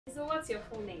So what's your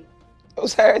full name?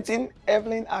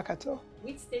 Evelyn Akhator.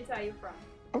 Which state are you from?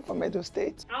 I'm from Edo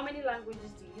State. How many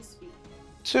languages do you speak?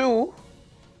 2.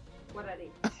 What are they?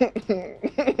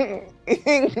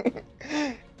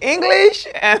 English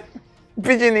and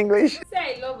Pidgin English.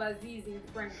 Say I love Aziz in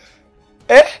French.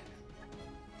 Eh?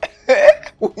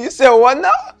 You said what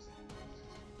now?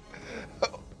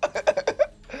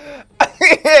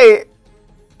 Hey,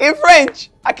 in French.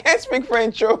 I can't speak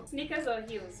French, yo. Sneakers or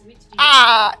heels? Which do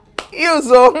you Heels,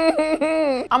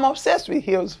 oh. I'm obsessed with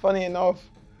heels, funny enough.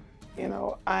 You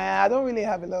know, I don't really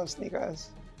have a lot of sneakers.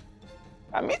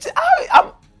 I mean,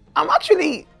 I'm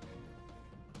actually,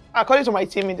 according to my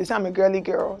team, they say I'm a girly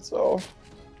girl, so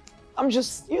I'm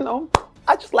just, you know,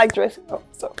 I just like dressing up.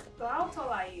 So how tall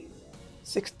are you?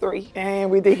 6'3", and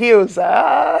with the heels,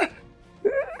 Tall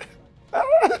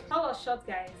or short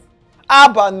guys?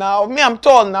 But now, me, I'm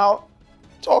tall now.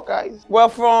 Tall guys. Well,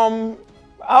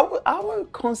 I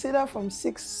would consider from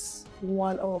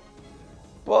 6'1" up,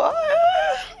 but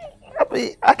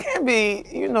I can't be,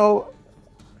 you know,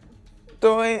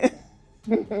 doing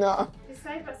no.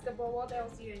 Besides basketball, what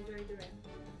else do you enjoy doing?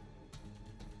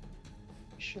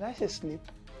 Should I say sleep?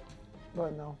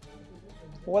 But no.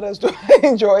 What else do I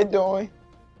enjoy doing?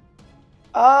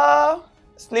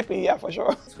 Sleeping, yeah, for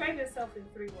sure. Describe yourself in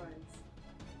 3 words.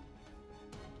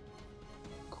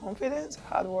 Confident,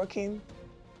 hardworking,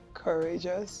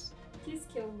 courageous. Kiss,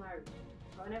 kill, marry.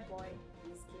 Burna Boy,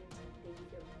 Wizkid,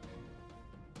 Davido.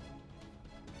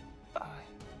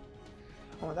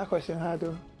 Oh, that question hard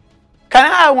though. Can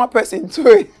I add one person to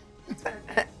it?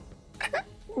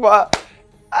 But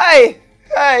hey,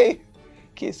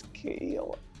 kiss,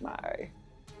 kill, marry.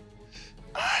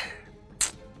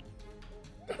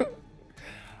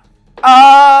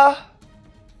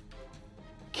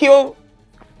 Kill.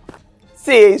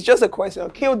 See, it's just a question.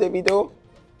 Kill Davido.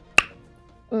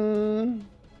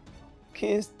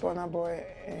 Kiss Burna Boy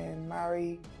and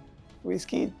marry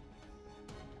Wizkid.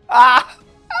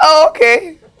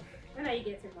 Okay. When are you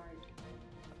getting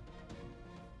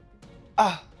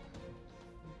married?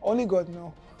 Only God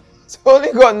knows. So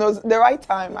only God knows the right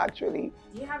time, actually.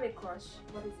 Do you have a crush?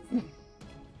 What is his name?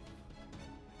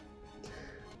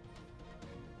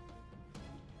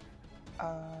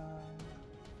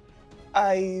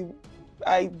 I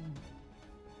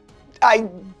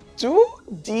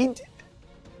did.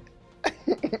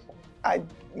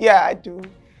 I do.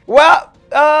 Well,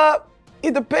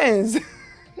 it depends.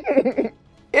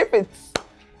 If it's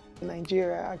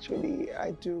Nigeria, actually,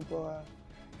 I do, but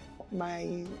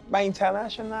my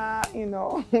international, you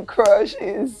know, crush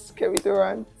is Kevin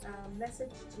Durant.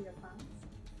 Message to your fans.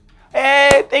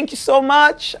 Hey, thank you so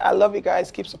much. I love you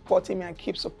guys. Keep supporting me and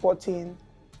keep supporting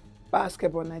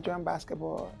basketball, Nigerian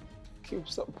basketball. Keep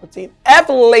supporting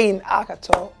Evelyn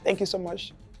Akhator. Thank you so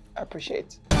much. I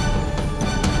appreciate it.